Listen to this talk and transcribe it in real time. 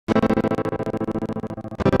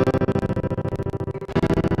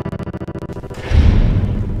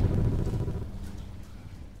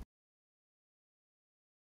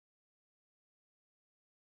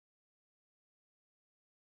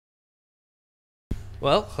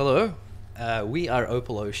Well, hello. We are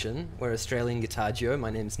Opal Ocean. We're an Australian guitar duo. My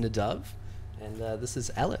name's Nadav, and this is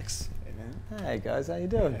Alex. Hey man. Hey guys, how you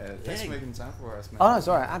doing? Yeah, thanks for making time for us, man. Oh no, it's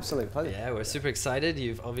alright, absolute pleasure. Yeah, we're super excited.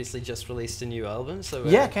 You've obviously just released a new album, so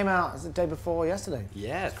Yeah, it came out the day before yesterday.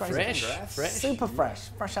 yeah, It's crazy. fresh, Congrats. fresh. Super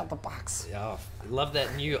fresh out the box. Yeah, love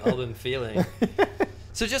that new album feeling.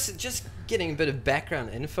 So just getting a bit of background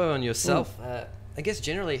info on yourself. I guess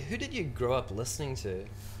generally, who did you grow up listening to?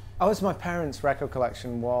 My parents' record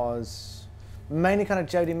collection was mainly kind of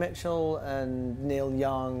Jody Mitchell and Neil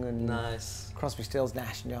Young and Nice. Crosby, Stills,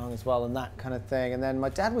 Nash and Young as well, and that kind of thing. And then my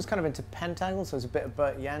dad was kind of into Pentagle, so it was a bit of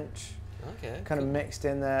Bert Jansch Okay. kind cool. of mixed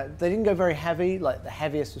in there. They didn't go very heavy. Like the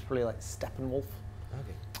heaviest was probably like Steppenwolf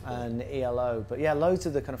Okay. Cool. and ELO. But yeah, loads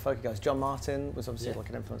of the kind of folky guys. John Martin was obviously Yeah. like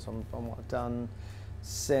an influence on what I've done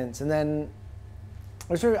since. And then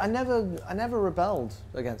I never rebelled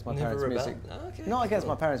against my Never parents' rebelled? music. Oh, okay, Not against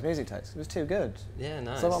cool. my parents' music taste. It was too good. Yeah,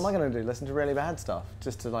 nice. So what am I going to do? Listen to really bad stuff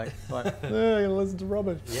just to like I'm going to listen to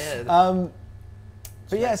rubbish. Yeah.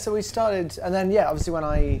 But yeah, so we started, and then yeah, obviously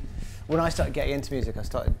when I started getting into music, I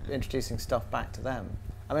started introducing stuff back to them.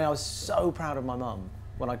 I mean, I was so proud of my mum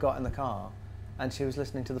when I got in the car, and she was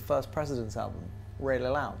listening to the First President's album really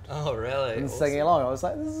loud Oh, really? and Awesome. singing along. I was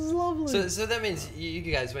like, this is lovely. So that means you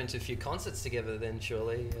guys went to a few concerts together then,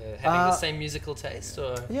 surely? Having the same musical taste,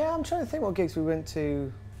 or? Yeah, I'm trying to think what gigs we went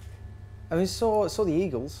to. I mean, saw the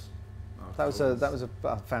Eagles. Oh, That was cool.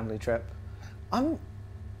 a family trip.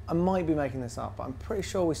 I might be making this up, but I'm pretty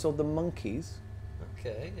sure we saw the Monkees.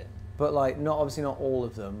 Okay, yeah. But like, obviously not all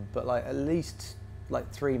of them, but like at least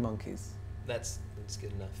like 3 Monkees. That's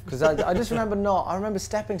good enough. Because I just I remember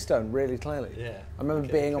Stepping Stone really clearly. Yeah. I remember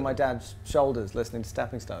Okay, being on cool. my dad's shoulders listening to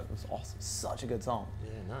Stepping Stone. It was awesome. Such a good song.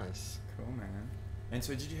 Yeah, nice. Cool, man. And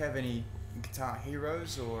so, did you have any guitar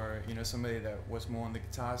heroes, or somebody that was more on the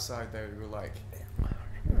guitar side that you were like,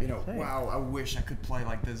 wow, I wish I could play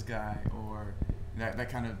like this guy, or that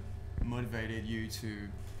kind of motivated you to,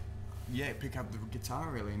 pick up the guitar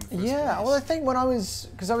really in the first place? Yeah, well I think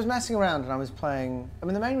because I was messing around and I was playing, I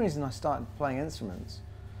mean the main reason I started playing instruments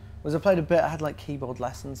was I had like keyboard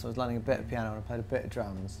lessons, so I was learning a bit of piano and I played a bit of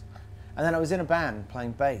drums. And then I was in a band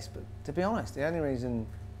playing bass, but to be honest, the only reason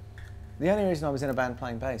I was in a band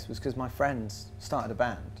playing bass was because my friends started a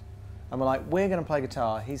band. And we're like, we're going to play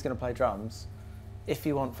guitar, he's going to play drums. If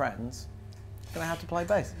you want friends, you're going to have to play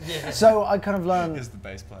bass. Yeah. So I kind of learned... He's the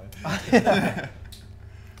bass player.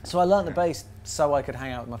 So I learned the bass so I could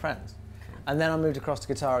hang out with my friends. And then I moved across to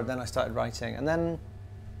guitar, and then I started writing. And then,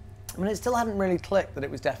 I mean, it still hadn't really clicked that it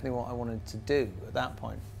was definitely what I wanted to do at that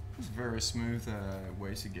point. It's a very smooth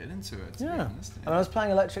way to get into it, to be Yeah. honest. And I was playing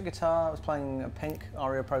electric guitar, I was playing a Pink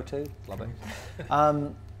Aria Pro 2, love it.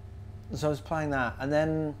 So I was playing that, and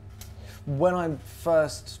then when I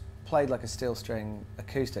first played like a steel string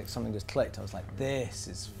acoustic, something just clicked. I was like, this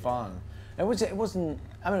is fun. It wasn't,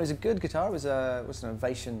 I mean, it was a good guitar, it was an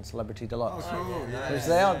Ovation Celebrity Deluxe. Oh, cool. yeah, Which nice.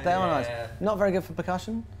 they are nice. Yeah. Not very good for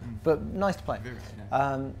percussion, but nice to play. Very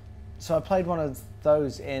nice. So I played one of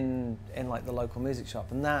those in like the local music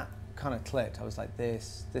shop, and that kind of clicked. I was like,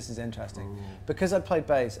 this is interesting. Ooh. Because I'd played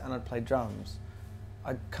bass and I'd played drums,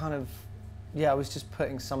 I was just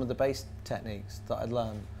putting some of the bass techniques that I'd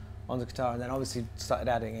learned on the guitar, and then obviously started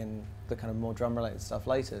adding in the kind of more drum related stuff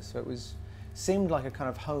later. So seemed like a kind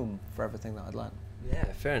of home for everything that I'd learned. Yeah,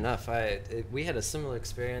 fair enough. We had a similar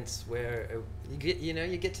experience where you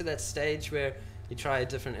get to that stage where you try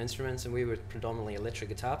different instruments, and we were predominantly electric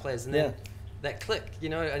guitar players, and then that click, I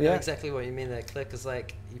know exactly what you mean. That click is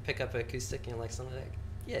like you pick up an acoustic and you're like something like,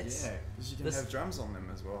 yes. Yeah, because you can have drums on them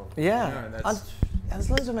as well. Yeah, That's there's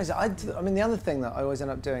loads of amazing. I mean, the other thing that I always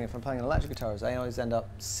end up doing if I'm playing an electric guitar is I always end up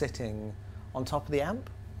sitting on top of the amp.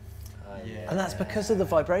 Yeah. And that's because of the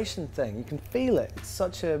vibration thing. You can feel it. It's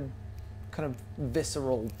such a kind of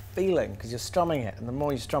visceral feeling because you're strumming it, and the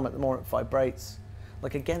more you strum it, the more it vibrates,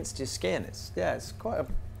 like against your skin. It's quite a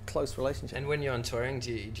close relationship. And when you're on touring,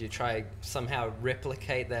 do you try somehow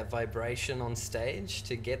replicate that vibration on stage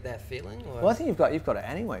to get that feeling? Or? Well, I think you've got it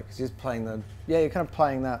anyway because you're playing you're kind of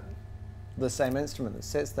playing the same instrument that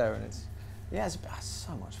sits there, and it's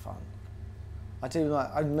so much fun. I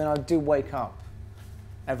do wake up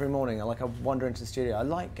every morning, I wander into the studio. I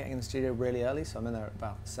like getting in the studio really early, so I'm in there at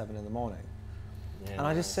about 7 in the morning. Yeah, And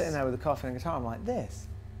I just sit in there with a coffee and a guitar. I'm like, this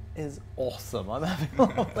is awesome. I'm having a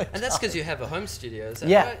lovely And that's time. because you have a home studio, is that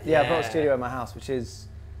Yeah, right? yeah, I've got a studio in my house,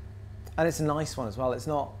 and it's a nice one as well. It's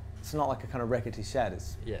not like a kind of rickety shed.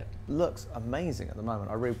 Yeah. Looks amazing at the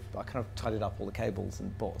moment. I kind of tidied up all the cables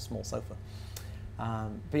and bought a small sofa.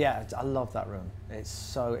 But yeah, I love that room. It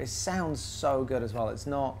sounds so good as well. It's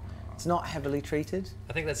It's not heavily treated.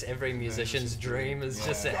 I think that's every musician's dream, is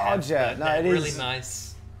just to God, have yeah. that No, it really is.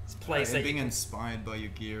 nice place. And being inspired by your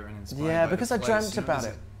gear and inspired Yeah, by because the I place, dreamt you know, about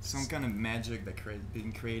there's it. Some kind of magic that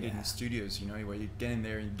being created in the studios, you know, where you get in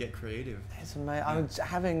there and you get creative. It's amazing. I was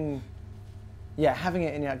having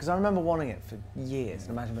it in your, because I remember wanting it for years.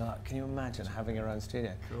 And imagine being like, can you imagine having your own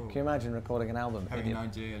studio? Cool. Can you imagine recording an album Having an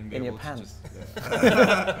idea and be in able your to pants?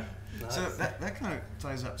 Nice. So that kind of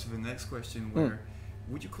ties up to the next question, where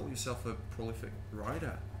would you call yourself a prolific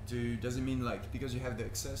writer? Does it mean, like, because you have the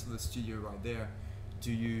access to the studio right there,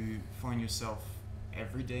 do you find yourself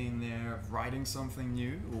every day in there writing something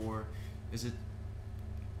new, or is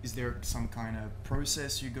there some kind of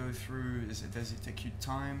process you go through? Does it take you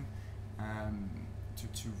time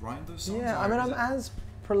to write those songs? Yeah, I mean, I'm as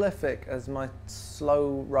prolific as my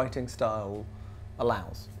slow writing style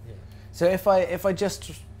allows. Yeah. So if I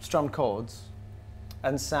just strummed chords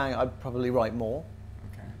and sang, I'd probably write more.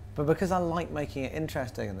 Okay. But because I like making it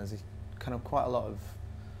interesting, and there's kind of quite a lot of,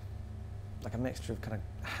 like, a mixture of kind of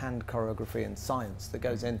hand choreography and science that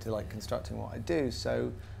goes into, like, constructing what I do,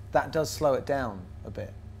 so that does slow it down a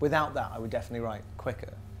bit. Without that, I would definitely write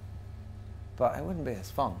quicker, but it wouldn't be as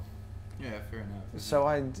fun. Yeah, fair enough. So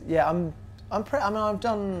I mean, I've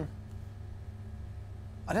done,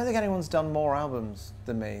 I don't think anyone's done more albums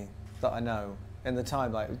than me that I know in the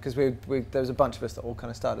time, like, because there was a bunch of us that all kind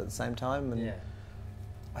of started at the same time, and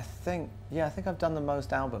I think I've done the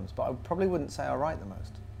most albums, but I probably wouldn't say I write the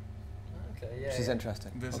most. Okay, yeah. Which is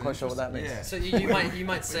interesting. That's I'm quite sure what that means. yeah. So you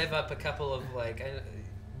might save up a couple of, like,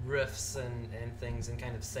 riffs and things, and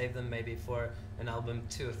kind of save them maybe for an album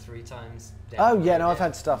 2 or 3 times down Oh the yeah, road, no, I've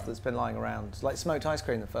had stuff that's been lying around. Like Smoked Ice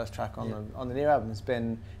Cream, the first track on the new album, has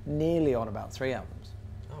been nearly on about 3 albums.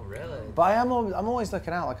 Oh really? But I'm always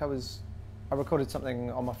looking out. Like I recorded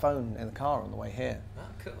something on my phone in the car on the way here. Oh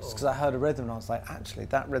cool. Because I heard a rhythm and I was like, actually,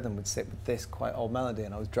 that rhythm would sit with this quite old melody,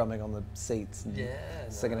 and I was drumming on the seats and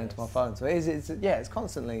singing into my phone. So it's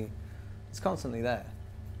constantly there.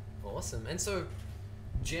 Awesome. And so,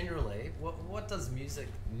 generally, what does music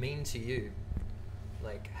mean to you?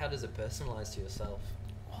 Like, how does it personalize to yourself?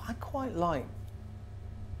 Well, I quite like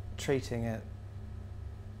treating it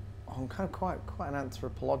on kind of quite an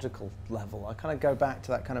anthropological level. I kind of go back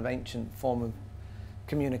to that kind of ancient form of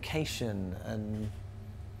communication, and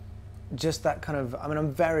just that kind of, I mean,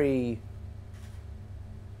 I'm very,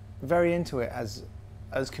 very into it as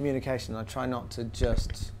communication. I try not to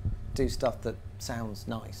just do stuff that sounds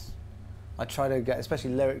nice. I try to get,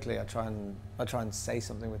 especially lyrically, I try and say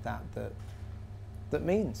something with that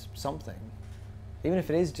means something, even if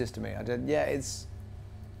it is just to me.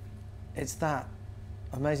 It's that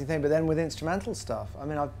amazing thing. But then with instrumental stuff, I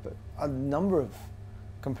mean, a number of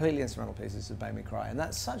completely instrumental pieces have made me cry, and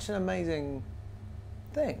that's such an amazing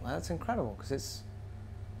thing. Like, that's incredible, because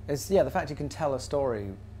it's the fact you can tell a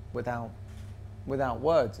story without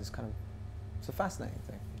words is it's a fascinating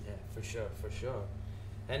thing. Yeah, for sure.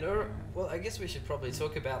 And well, I guess we should probably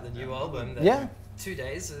talk about the new album. That 2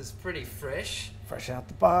 days is pretty fresh. Fresh out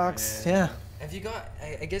the box. Yeah. Have you got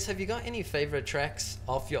any favorite tracks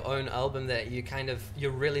off your own album that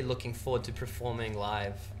you're really looking forward to performing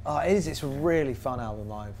live? Oh, it is. It's a really fun album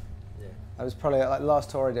live. Yeah. It was probably, like, the last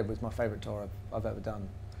tour I did was my favorite tour I've ever done,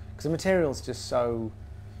 because the material's just so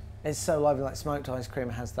lively. Like Smoked Ice Cream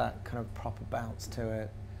has that kind of proper bounce to it,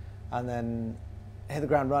 and then Hit the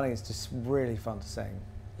Ground Running is just really fun to sing.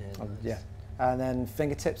 Yeah. And then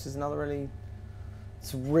Fingertips is another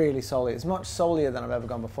it's really souly. It's much soulier than I've ever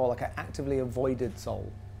gone before. Like, I actively avoided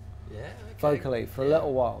soul vocally for a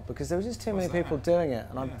little while, because there was just too many people doing it,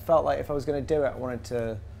 and I felt like if I was going to do it, I want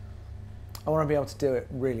to be able to do it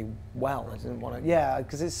really well. I didn't want to,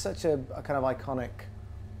 because it's such a kind of iconic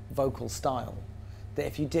vocal style that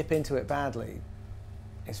if you dip into it badly,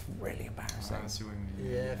 it's really embarrassing. For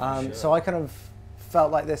sure. So I kind of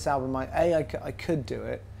felt like this album, I could do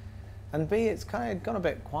it, and B, it's kind of gone a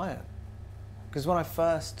bit quiet. Because when I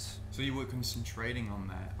first... So you were concentrating on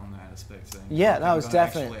that aspect then? Yeah, that was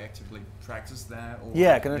definitely... Actively practice that? Or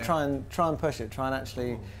going to try and push it, try and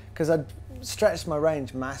actually... Because I'd stretched my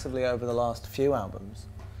range massively over the last few albums,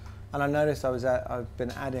 and I noticed I've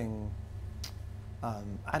been adding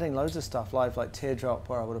loads of stuff live, like Teardrop,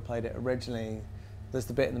 where I would have played it originally. There's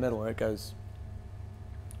the bit in the middle where it goes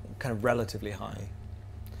kind of relatively high.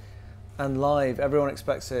 And live, everyone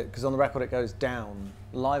expects it, because on the record it goes down.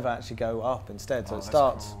 Live I actually go up instead, so it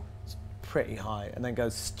starts pretty high, and then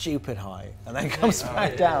goes stupid high, and then comes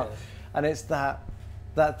back down. And it's that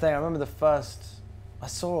thing. I remember the first, I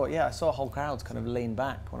saw a whole crowd kind of lean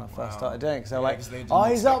back when I first started doing it, because they were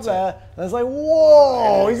like, he's up there, and I was like,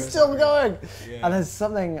 whoa, he's still going. And there's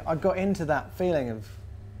something, I got into that feeling of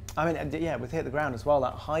I mean, yeah, with Hit the Ground as well,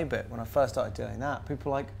 that high bit, when I first started doing that,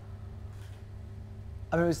 people were like,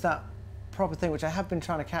 I mean, it was that proper thing, which I have been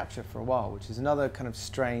trying to capture for a while, which is another kind of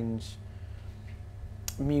strange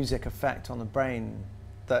music effect on the brain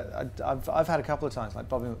that I've had a couple of times, like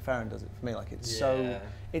Bobby McFerrin does it for me, like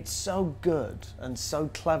it's so good and so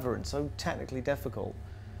clever and so technically difficult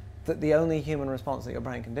that the only human response that your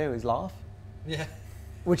brain can do is laugh. Yeah.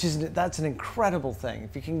 Which is, that's an incredible thing.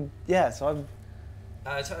 If you can, yeah, so I'm...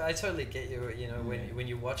 I totally get you, you know, when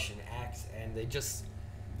you watch an act and they just...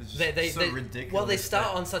 They ridiculous. Well, they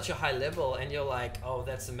start on such a high level and you're like, oh,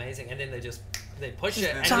 that's amazing. And then they push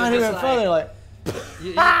it and tiny you're bit just further, like...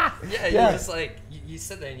 you're just like, you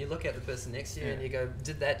sit there and you look at the person next to you and you go,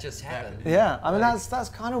 did that just happen? Yeah, I mean, that's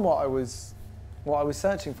kind of what I was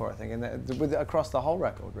searching for, I think, and across the whole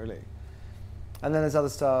record, really. And then there's other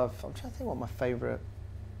stuff. I'm trying to think what my favourite...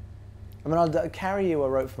 I mean, I'll Carry You I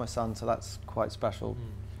wrote for my son, so that's quite special.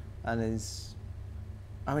 And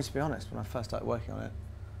I mean, to be honest, when I first started working on it,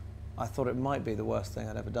 I thought it might be the worst thing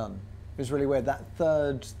I'd ever done. It was really weird.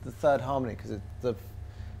 The third harmony, because the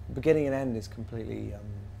beginning and end is completely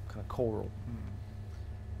kind of choral.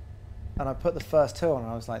 And I put the first two on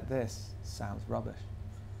and I was like, this sounds rubbish.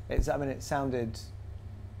 I mean, it sounded,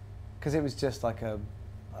 because it was just like a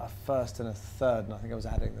first and a third, and I think I was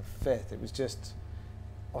adding the fifth. It was just,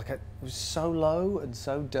 like, it was so low and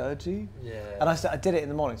so dirgy. Yeah. And I did it in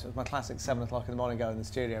the morning, so it was my classic 7 o'clock in the morning, go in the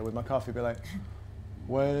studio with my coffee, be like,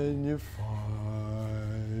 when you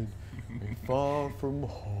find me far from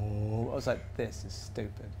home. I was like, this is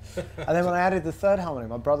stupid. And then when I added the third harmony,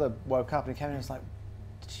 my brother woke up and he came in and was like,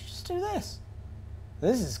 did you just do this?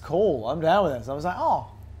 This is cool, I'm down with this. I was like,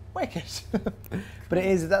 oh, wicked. But it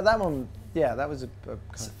is, that one, yeah, that was a kind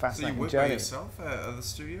of fascinating journey. So you work by yourself at the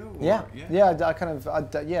studio? Or? Yeah,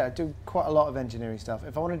 I do quite a lot of engineering stuff.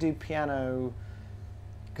 If I want to do piano,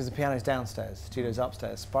 because the piano's downstairs, the studio's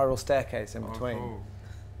upstairs, spiral staircase in between. Cool.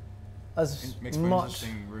 As makes for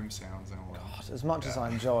interesting room sounds and all that. God, as much as I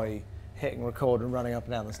enjoy hitting record and running up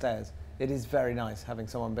and down the stairs, it is very nice having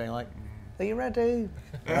someone being like, are you ready?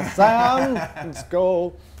 Sound, let's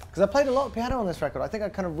go. Because I played a lot of piano on this record. I think I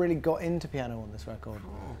kind of really got into piano on this record.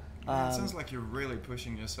 Cool. Yeah, it sounds like you're really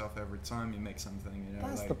pushing yourself every time you make something. You know,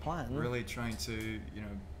 that's like the plan. Really trying to, you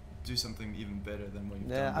know, do something even better than what you've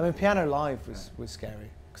done. Yeah, I mean, piano live was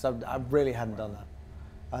scary because I really hadn't done that.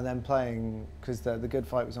 And then playing, because the Good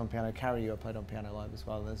Fight was on piano, Carry You I played on piano live as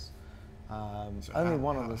well. There's so only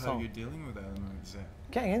one other song. How are you dealing with that?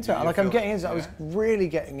 Getting into it. Like, I'm getting into it. I was really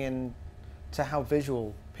getting into how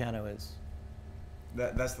visual piano is.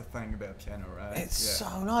 That's the thing about piano, right? It's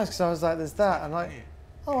so nice, because I was like, there's that, and like,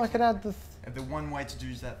 oh, I could add the... And the one way to do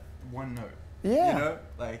is that one note. Yeah. You know?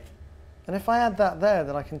 Like... And if I add that there,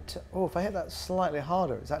 then I can... if I hit that slightly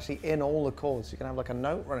harder, it's actually in all the chords. You can have like a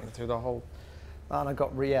note running through the whole... And I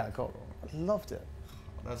loved it.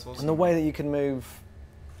 That's awesome. And the way that you can move...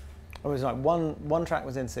 It was like one track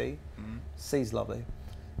was in C. C's lovely.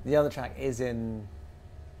 The other track is in...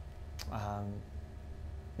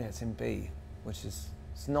 it's in B, which is...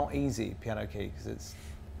 It's not easy piano key, because it's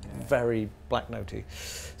very black notey.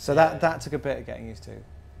 So that took a bit of getting used to.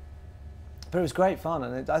 But it was great fun,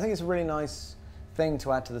 and I think it's a really nice thing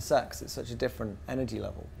to add to the set, because it's such a different energy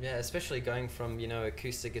level. Yeah, especially going from, you know,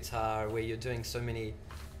 acoustic guitar, where you're doing so many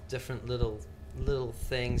different little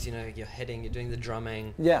things, you know, you're hitting, you're doing the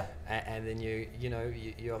drumming. Yeah. And then you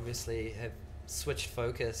obviously have switched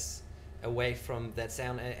focus away from that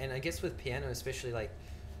sound. And I guess with piano especially, like,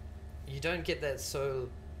 you don't get that, so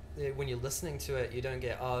when you're listening to it, you don't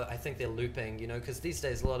get, oh, I think they're looping, you know, because these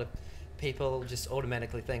days a lot of people just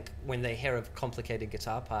automatically think when they hear a complicated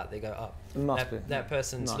guitar part, they go, oh, that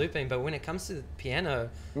person's looping. But when it comes to the piano,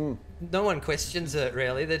 no one questions it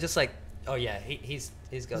really. They're just like, oh yeah, he's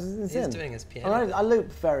doing his piano. I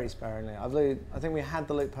loop very sparingly. I think we had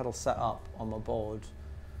the loop pedal set up on my board,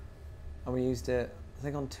 and we used it, I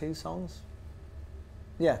think, on 2 songs.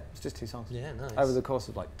 Yeah, it's just 2 songs. Yeah, nice. Over the course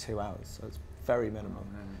of like 2 hours, so it's very minimal.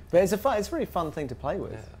 But it's a really fun thing to play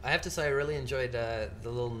with. Yeah. I have to say, I really enjoyed the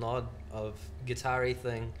little nod of guitar-y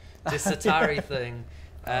thing, the sitar-y thing.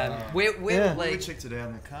 We checked it out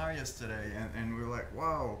in the car yesterday, and we were like,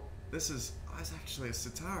 wow, it's actually a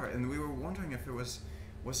sitar, and we were wondering if it was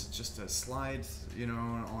it just a slide, you know,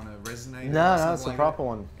 on a resonator? No, it's a proper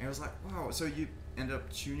one. And I was like, wow, so you end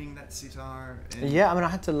up tuning that sitar? Yeah, I mean, I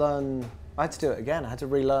had to do it again. I had to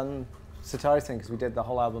relearn sitar thing, because we did the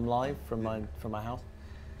whole album live from my house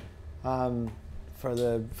for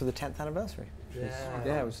the 10th anniversary.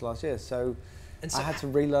 It was last year. So I had to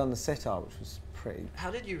relearn the sitar, which was pretty.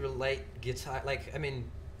 How did you relate guitar? Like, I mean,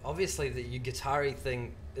 obviously your guitar-y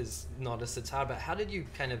thing is not a sitar, but how did you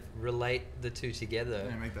kind of relate the two together?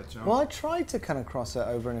 Yeah, make that jump. Well, I tried to kind of cross it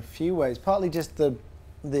over in a few ways, partly just the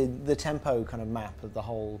tempo kind of map of the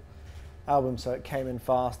whole album, so it came in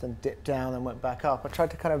fast and dipped down and went back up. I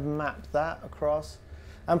tried to kind of map that across.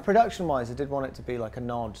 And production-wise, I did want it to be like a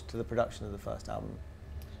nod to the production of the first album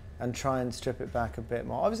and try and strip it back a bit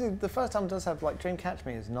more. Obviously, the first album does have, like, Dream Catch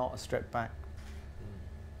Me is not a stripped back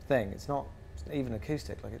thing. It's not even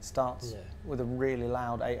acoustic. Like, it starts with a really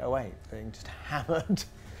loud 808 being just hammered.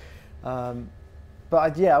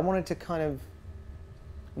 But I wanted to kind of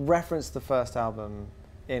reference the first album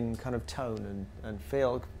in kind of tone and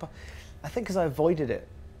feel. I think because I avoided it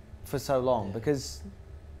for so long, because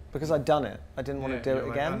I'd done it, I didn't want to do it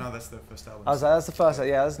again. Oh, no, that's the first album. I was like, that's the first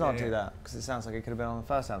album. Yeah, let's not do that, because it sounds like it could have been on the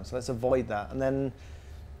first album. So let's avoid that. And then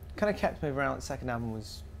kind of kept moving around. The second album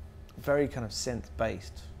was very kind of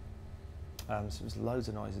synth-based. So it was loads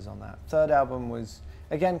of noises on that. Third album was,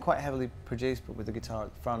 again, quite heavily produced, but with the guitar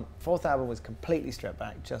at the front. Fourth album was completely stripped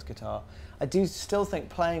back, just guitar. I do still think,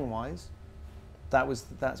 playing-wise,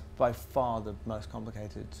 that's by far the most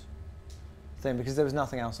complicated thing, because there was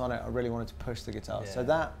nothing else on it. I really wanted to push the guitar. So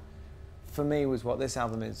that, for me, was what this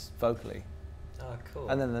album is vocally. Oh, cool.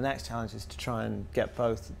 And then the next challenge is to try and get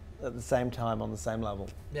both at the same time on the same level.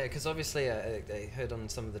 Yeah, because obviously I heard on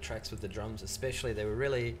some of the tracks with the drums especially, they were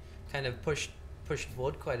really kind of pushed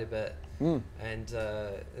forward quite a bit. And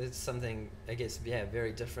it's something, I guess,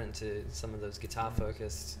 very different to some of those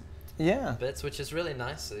guitar-focused bits, which is really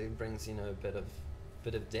nice. It brings, a bit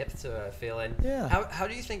of depth to it, I feel. And how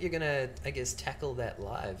do you think you're gonna, I guess, tackle that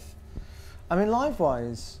live? I mean,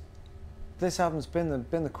 live-wise, this album's been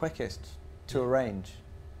the quickest to arrange.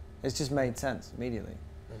 It's just made sense immediately.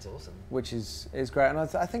 That's awesome. Which is great, and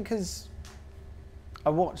I think because I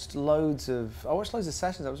watched loads of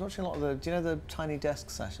sessions. I was watching a lot of do you know the Tiny Desk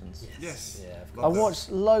sessions? Yes. Yeah, I watched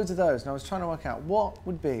loads of those, and I was trying to work out what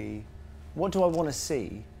do I want to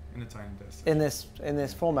see in a Tiny Desk in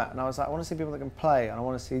this format, and I was like, I want to see people that can play, and I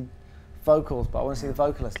want to see vocals, but I want to see the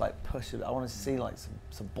vocalists like push it. I want to see like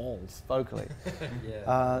some balls vocally.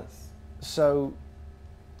 So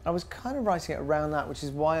I was kind of writing it around that, which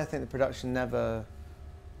is why I think the production never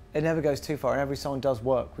goes too far, and every song does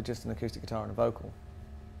work with just an acoustic guitar and a vocal.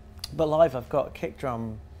 But live, I've got a kick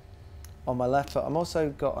drum on my left foot. I've also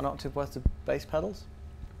got an octave worth of bass pedals.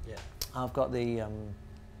 Yeah. I've got the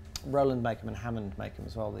Roland make 'em and Hammond make 'em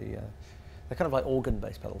as well. They're kind of like organ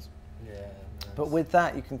bass pedals. Yeah. Nice. But with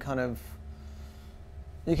that, you can program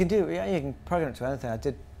it to anything.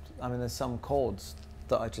 There's some chords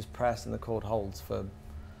that I just press and the chord holds for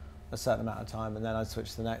a certain amount of time, and then I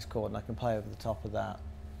switch to the next chord and I can play over the top of that.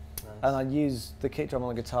 Nice. And I use the kick drum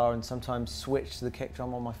on the guitar and sometimes switch to the kick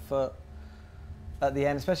drum on my foot at the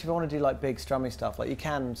end, especially if I want to do like big strummy stuff. Like you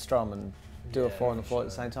can strum and do a 4 on the floor at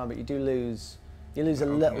the same time, but you lose a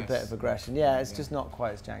little bit of aggression. Yeah, it's just not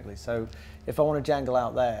quite as jangly. So if I want to jangle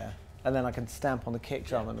out there, and then I can stamp on the kick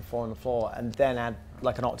drum and the 4 on the floor, and then add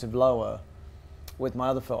like an octave lower with my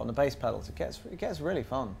other foot on the bass pedals, it gets really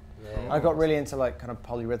fun. Yeah. I got really into like kind of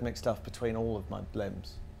polyrhythmic stuff between all of my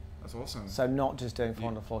limbs. That's awesome. So not just doing 4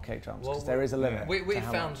 on the floor kick drums, because there is a limit. We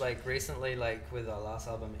found like recently, like with our last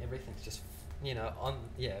album, everything's just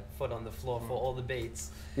foot on the floor for all the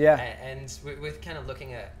beats. Yeah. And we're kind of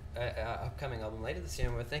looking at our upcoming album later this year,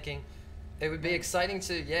 and we're thinking it would be exciting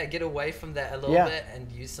to get away from that a little bit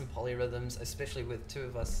and use some polyrhythms, especially with two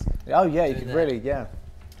of us. Oh yeah, you could really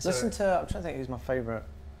listen to. I'm trying to think who's my favourite.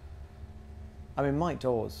 I mean, Mike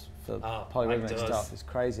Dawes for polyrhythmic stuff is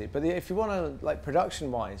crazy. But if you want to, like,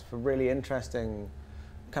 production-wise, for really interesting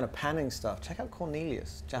kind of panning stuff, check out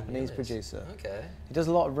Cornelius, Japanese producer. Okay. He does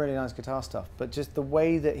a lot of really nice guitar stuff, but just the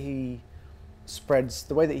way that he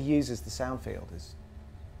uses the sound field is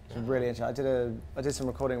really interesting. I did some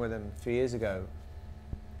recording with him a few years ago,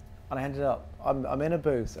 and I ended up, I'm in a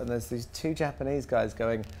booth, and there's these two Japanese guys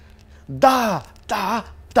going, da, da,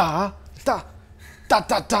 da, da, da,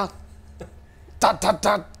 da, da. Da da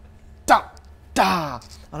da da da,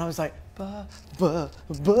 and I was like, ba, ba,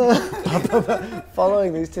 ba, ba, ba, ba,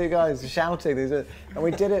 following these two guys shouting these, and we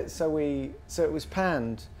did it so it was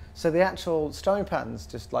panned, so the actual strumming pattern's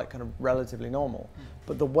just like kind of relatively normal,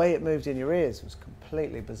 but the way it moved in your ears was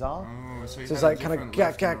completely bizarre. Oh, so it's like kind of yeah,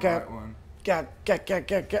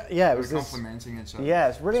 it was this, complementing each other. Yeah,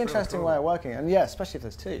 it's a really interesting way of working, and especially if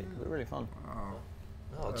there's two, it was really fun.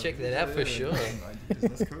 I'll check that out for sure.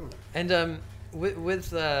 That's cool. And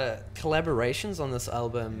with collaborations on this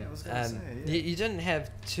album, you didn't have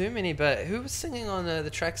too many, but who was singing on the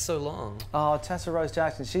track So Long? Oh, Tessa Rose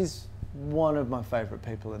Jackson. She's one of my favourite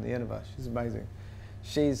people in the universe. She's amazing.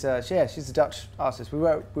 She's a Dutch artist. We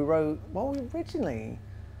wrote. Well, we originally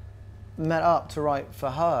met up to write for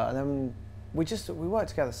her, and then we worked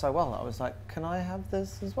together so well. I was like, can I have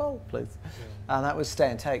this as well, please? Yeah. And that was Stay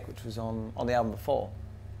and Take, which was on the album before.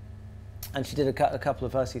 And she did a couple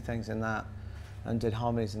of versey things in that, and did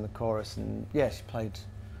harmonies in the chorus, and yeah, she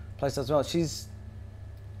plays as well. She's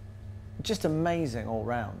just amazing all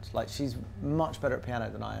round. Like, she's much better at piano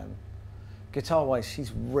than I am. Guitar-wise,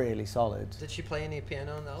 she's really solid. Did she play any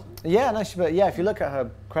piano on the album? Yeah, no, if you look at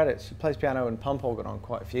her credits, she plays piano and pump organ on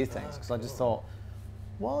quite a few things, because cool. I just thought,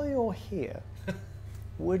 while you're here,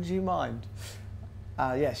 would you mind?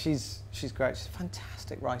 Yeah, she's great. She's a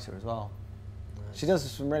fantastic writer as well. Nice. She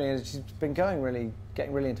does some she's been getting really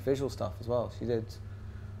into visual stuff as well. She did,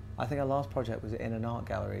 I think her last project was in an art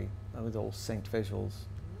gallery with all synced visuals.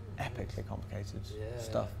 Epically complicated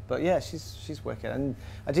stuff, but yeah, she's wicked, and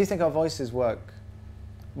I do think our voices work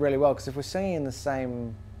really well, because if we're singing in the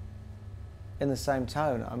same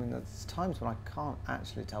tone, I mean, there's times when I can't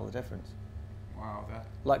actually tell the difference. Wow, that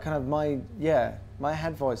like kind of my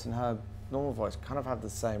head voice and her normal voice kind of have the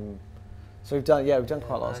same. So we've done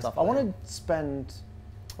quite a lot of stuff. I want to spend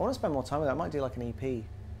more time with that. I might do like an EP. That'd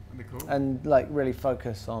be cool. And like really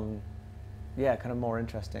focus on kind of more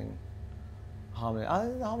interesting harmony. I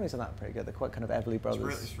think the harmonies on that are pretty good. They're quite kind of Everly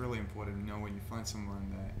Brothers. It's really important, you know, when you find someone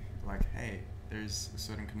that, like, hey, there's a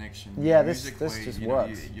certain connection. Yeah, this just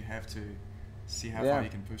works. You have to see how far you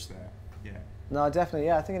can push that. Yeah. No, definitely.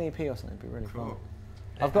 Yeah, I think an EP or something would be really cool.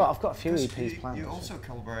 Fun. I've got a few EPs planned. You also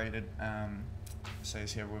collaborated,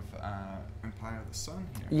 says here, with Empire of the Sun.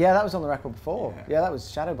 Here. Yeah, that was on the record before. Yeah, that was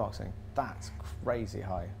Shadowboxing. That's crazy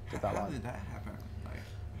high. How did that happen? Like,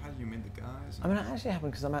 how did you meet the guys? I mean, it actually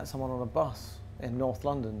happened because I met someone on a bus in North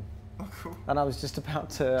London. Oh, cool. And I was just about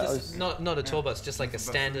to... not a tour bus, just like a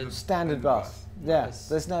standard bus. Yeah, nice.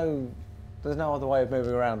 There's no other way of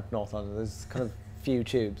moving around North London. There's kind of few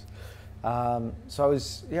tubes. So I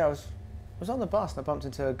was on the bus and I bumped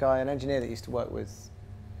into an engineer that used to work with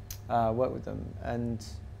them, and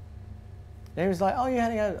he was like, "Oh, you're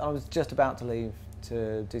heading out?" I was just about to leave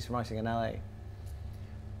to do some writing in LA,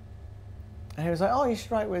 and he was like, "Oh, you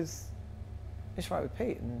should write with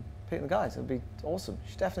Pete and the guys. It'd be awesome. You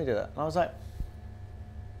should definitely do that." And I was like,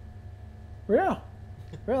 "Yeah,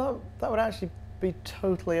 that would actually be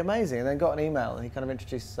totally amazing." And then got an email, and he kind of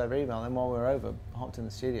introduced us over email. And then while we were over, hopped in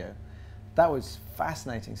the studio. That was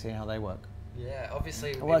fascinating seeing how they work. Yeah,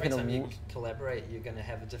 obviously every time you collaborate, you're going to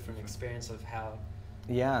have a different experience of how,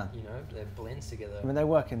 they blend together. I mean, they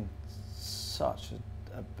work in such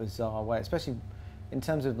a bizarre way, especially in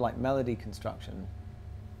terms of like melody construction.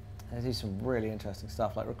 They do some really interesting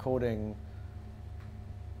stuff, like recording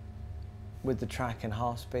with the track in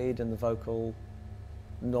half speed and the vocal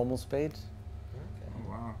normal speed. Okay. Oh,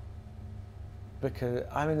 wow. Because,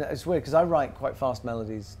 I mean, it's weird because I write quite fast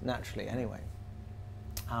melodies naturally anyway,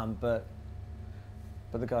 but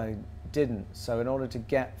the guy didn't. So in order to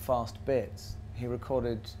get fast bits, he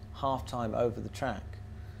recorded half-time over the track,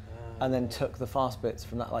 and then took the fast bits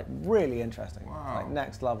from that. Like, really interesting. Wow. Like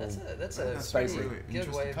next level. That's a really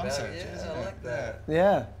good way about it. Yeah, I like that.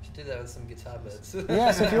 Yeah. You should do that with some guitar bits.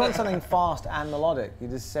 Yeah, so if you want something fast and melodic, you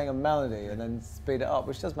just sing a melody and then speed it up,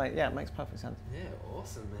 which does it makes perfect sense. Yeah,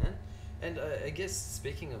 awesome, man. And I guess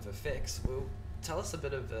speaking of effects, well, tell us a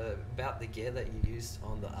bit about the gear that you used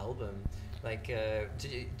on the album. Like,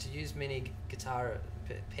 did you use many guitar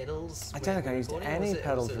pedals? I don't think I used any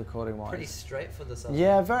pedals recording-wise. Pretty straight for this album.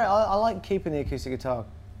 Yeah, I like keeping the acoustic guitar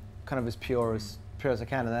kind of as pure as I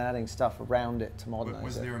can, and then adding stuff around it to modernize it.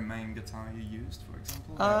 Was there a main guitar you used, for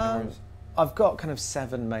example? I've got kind of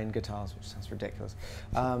 7 main guitars, which sounds ridiculous.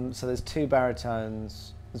 So there's 2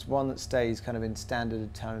 baritones. There's one that stays kind of in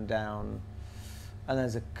standard tone down, and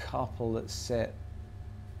there's a couple that sit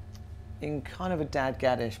in kind of a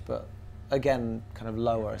dad-gaddish, but again, kind of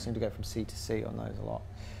lower. I seem to go from C to C on those a lot.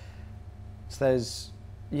 So there's,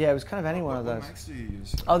 it was kind of any one of those. What mics do you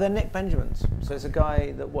use? Oh, they're Nick Benjamin's. So it's a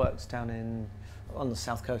guy that works down on the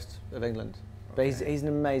south coast of England. But he's an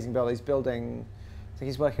amazing builder. He's building, I think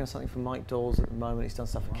he's working on something for Mike Dawes at the moment. He's done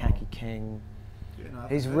stuff for Khaki King.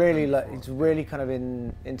 He's really kind of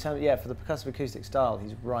in terms, for the percussive acoustic style,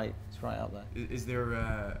 he's right up there. Is there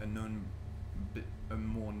a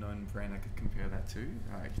more known brand I could compare that to?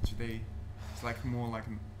 It's like more like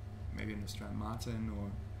maybe an Australian Martin,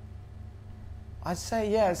 or? I'd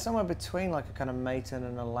say it's somewhere between like a kind of Maton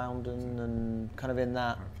and a Loudon, and kind of in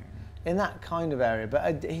that kind of area.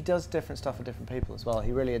 But he does different stuff for different people as well.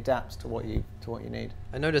 He really adapts to what you need.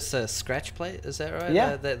 I noticed a scratch plate. Is that right?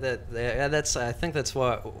 Yeah. That's. I think that's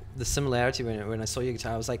what the similarity when I saw your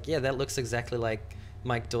guitar. I was like, that looks exactly like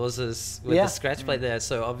Mike Dawes' with the scratch plate there.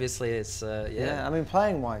 So obviously it's I mean,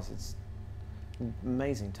 playing wise, it's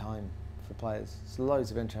amazing time for players. It's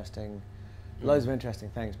loads of interesting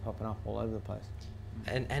things popping up all over the place.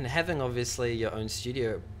 And having obviously your own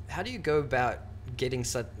studio, how do you go about getting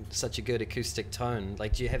such a good acoustic tone?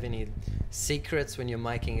 Like, do you have any secrets when you're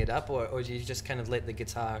miking it up, or do you just kind of let the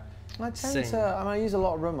guitar sing? I use a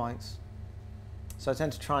lot of room mics. So I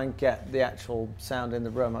tend to try and get the actual sound in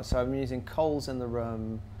the room. So I'm using Coles in the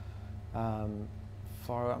room. I'm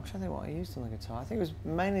trying to think what I used on the guitar. I think it was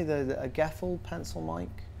mainly a Geffel pencil mic.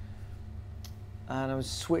 And I was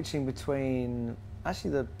switching between,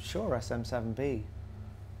 actually the Shure SM7B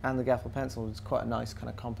and the Geffel pencil. Was quite a nice kind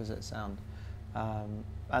of composite sound.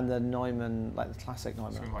 And the Neumann, like the classic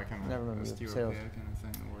Neumann. So like a stereo pair kind of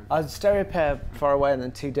thing? I was stereo pair far away and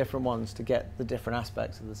then two different ones to get the different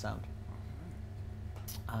aspects of the sound.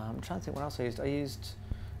 I'm trying to think what else I used. I used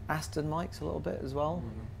Aston mics a little bit as well.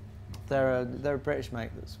 They're a British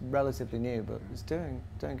make that's relatively new, but it's doing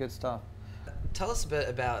good stuff. Tell us a bit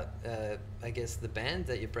about, I guess, the band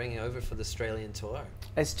that you're bringing over for the Australian tour.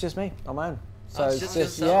 It's just me on my own. So it's just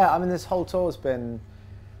yourself? I mean, this whole tour's been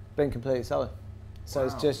completely solo. So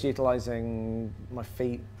it's just utilising my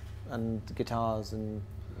feet and guitars and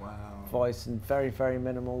voice and very, very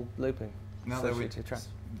minimal looping. Now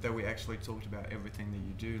that we actually talked about everything that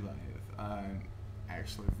you do live, I'm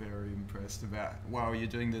actually very impressed about, wow, you're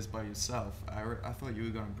doing this by yourself. I thought you were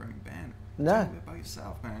going to bring a band. No. Doing it by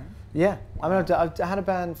yourself, man. Yeah. Wow. I mean, I had a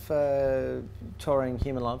band for touring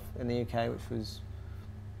Human Love in the UK, which was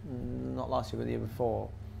not last year, but the year before,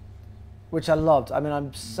 which I loved. I mean,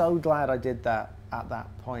 I'm so glad I did that at that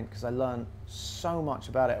point because I learned so much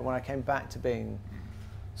about it. When I came back to being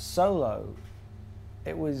solo,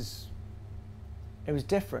 it was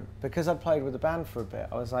different because I played with a band for a bit.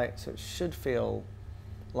 I was like, so it should feel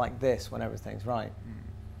like this when everything's right.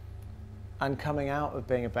 And coming out of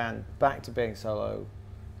being a band back to being solo,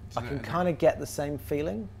 I can kind of get the same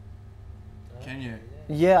feeling. Can you?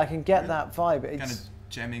 Yeah, I can get that vibe. It's kind of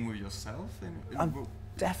jamming with yourself. I'm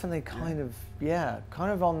definitely kind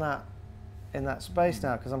of on that, in that space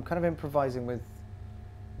now, because I'm kind of improvising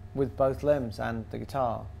with both limbs and the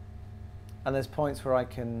guitar. And there's points where I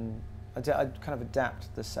kind of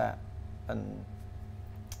adapt the set and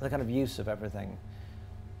the kind of use of everything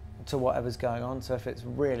to whatever's going on. So if it's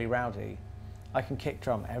really rowdy, I can kick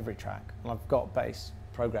drum every track, and I've got bass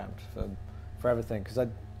programmed for everything. Because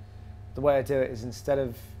the way I do it is, instead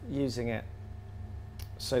of using it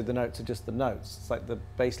so the notes are just the notes, it's like the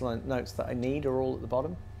bass line notes that I need are all at the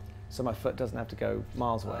bottom, so my foot doesn't have to go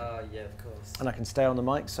miles away. Yeah, of course. And I can stay on the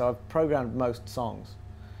mic. So I've programmed most songs.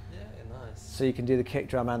 Yeah, nice. So you can do the kick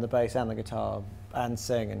drum and the bass and the guitar and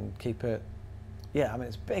sing and keep it. Yeah, I mean,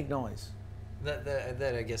 it's big noise.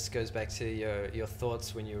 That I guess goes back to your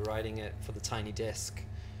thoughts when you're writing it for the tiny desk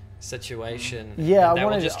situation. Yeah, and that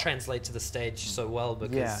will just translate to the stage so well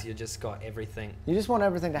because you just got everything. You just want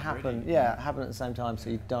everything to happen. Happen at the same time,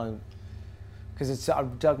 so you don't. Because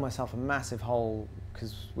I've dug myself a massive hole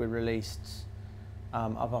because we released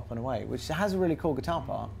Up and Away, which has a really cool guitar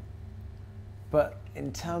part. But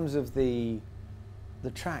in terms of the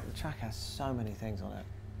track has so many things on it.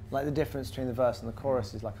 Like the difference between the verse and the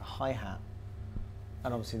chorus is like a hi-hat,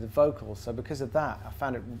 and obviously the vocals. So because of that, I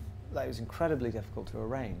found it was incredibly difficult to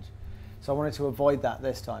arrange. So I wanted to avoid that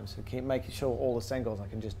this time. So keep making sure all the singles I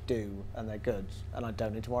can just do and they're good, and I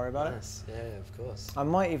don't need to worry about it. Yeah, of course. I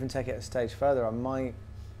might even take it a stage further. I might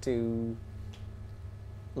do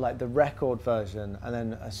like the record version, and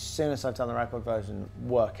then as soon as I've done the record version,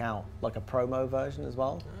 work out like a promo version as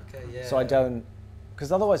well. Okay, yeah. So I don't,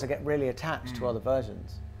 because otherwise I get really attached to other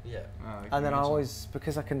versions. Yeah. And then I always,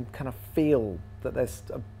 because I can kind of feel that there's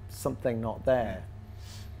something not there.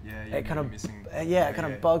 Yeah, it kind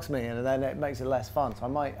of bugs me, and then it makes it less fun.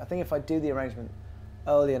 So I think if I do the arrangement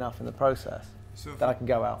early enough in the process, then I can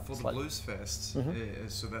go out. For the Bluesfest,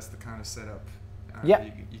 so that's the kind of setup you're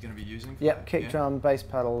going to be using for that? Kick drum, bass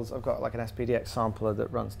pedals. I've got like an SPDX sampler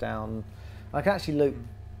that runs down. I can actually loop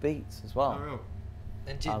beats as well. Oh, real?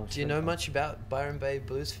 And do you know much about Byron Bay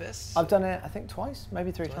Bluesfest? I've done it, I think, twice,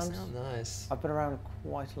 maybe three times. Now? Nice. I've been around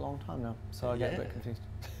quite a long time now, so I get a bit confused.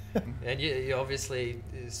 And you're obviously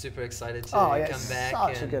super excited to come back. It's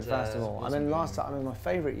such a good festival. I mean, my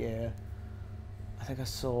favourite year, I think I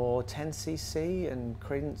saw 10cc and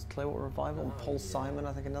Creedence Clearwater Revival and Paul Simon,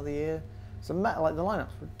 I think, another year. So like the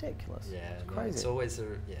lineup's ridiculous. Yeah, it's crazy. It's always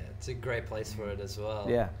it's a great place for it as well.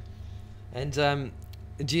 Yeah. And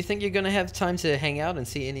do you think you're going to have time to hang out and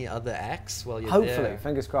see any other acts while you're there? Hopefully,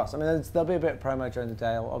 fingers crossed. I mean, there'll be a bit of promo during the day.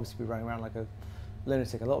 I'll obviously be running around like a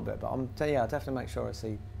lunatic a little bit, but I'll definitely make sure I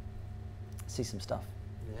see see some stuff.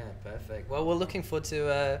 Yeah, perfect. Well, we're looking forward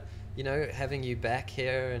to you know, having you back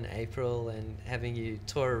here in April and having you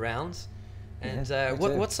tour around. And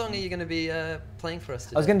what song are you going to be playing for us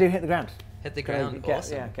today? I was going to do Hit the Ground. Hit the Ground.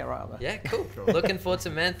 Awesome. Yeah, get right up there. Yeah, cool. Looking forward to,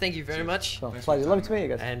 man. Thank you very much. Cool. Pleasure. Lovely to meet you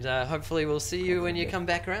guys. And hopefully we'll see you when you come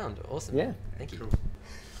back around. Awesome. Yeah. Thank you. Cool.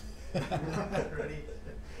 Ready?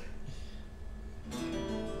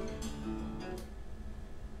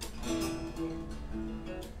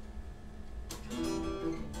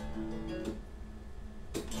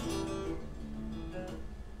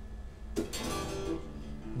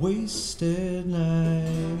 Wasted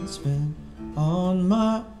nights spent on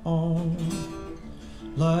my own.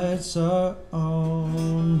 Lights are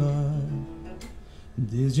on, but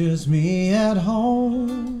there's just me at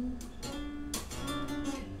home.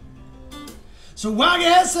 So I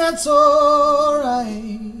guess that's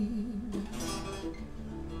alright.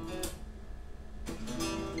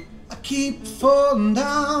 I keep falling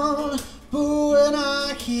down, but when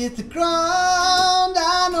I hit the ground,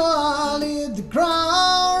 I know I'll hit the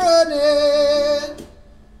ground running.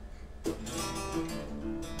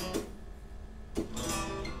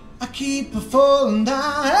 I keep falling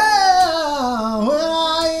down, when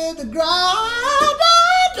I hit the ground,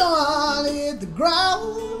 I know I'll hit the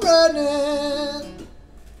ground running.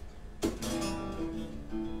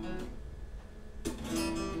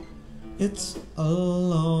 It's a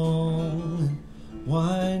long and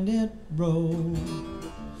winding road,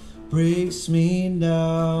 breaks me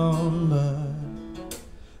down, but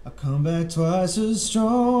I come back twice as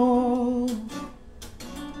strong.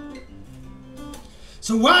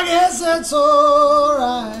 So I guess that's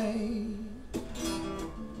alright.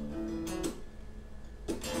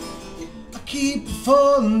 I keep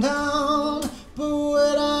falling down, but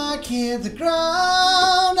when I hit the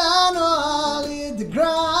ground, I know I'll hit the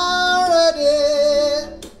ground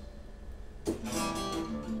running.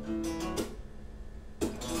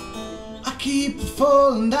 I keep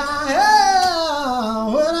falling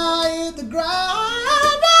down, when I hit the ground,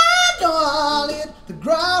 I know I'll hit the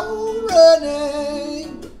ground running.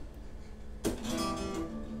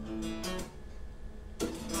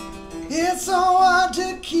 It's so hard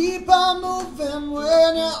to keep on moving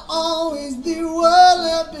when you're always the one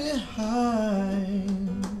left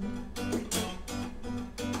behind.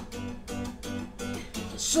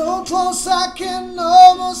 So close I can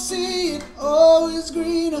almost see it, always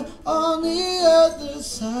greener on the other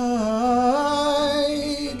side.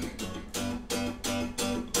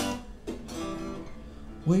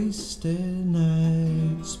 Wasted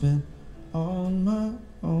nights spent on my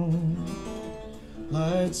own.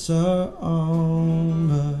 Lights are on,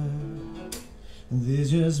 but there's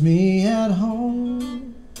just me at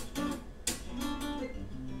home.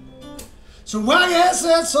 So I guess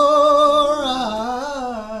that's alright.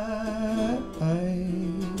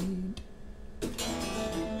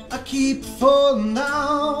 I keep falling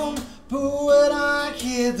down, but when I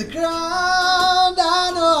hit the ground,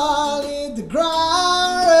 I know I'll hit the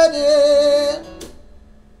ground running.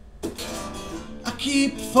 I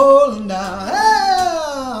keep falling down.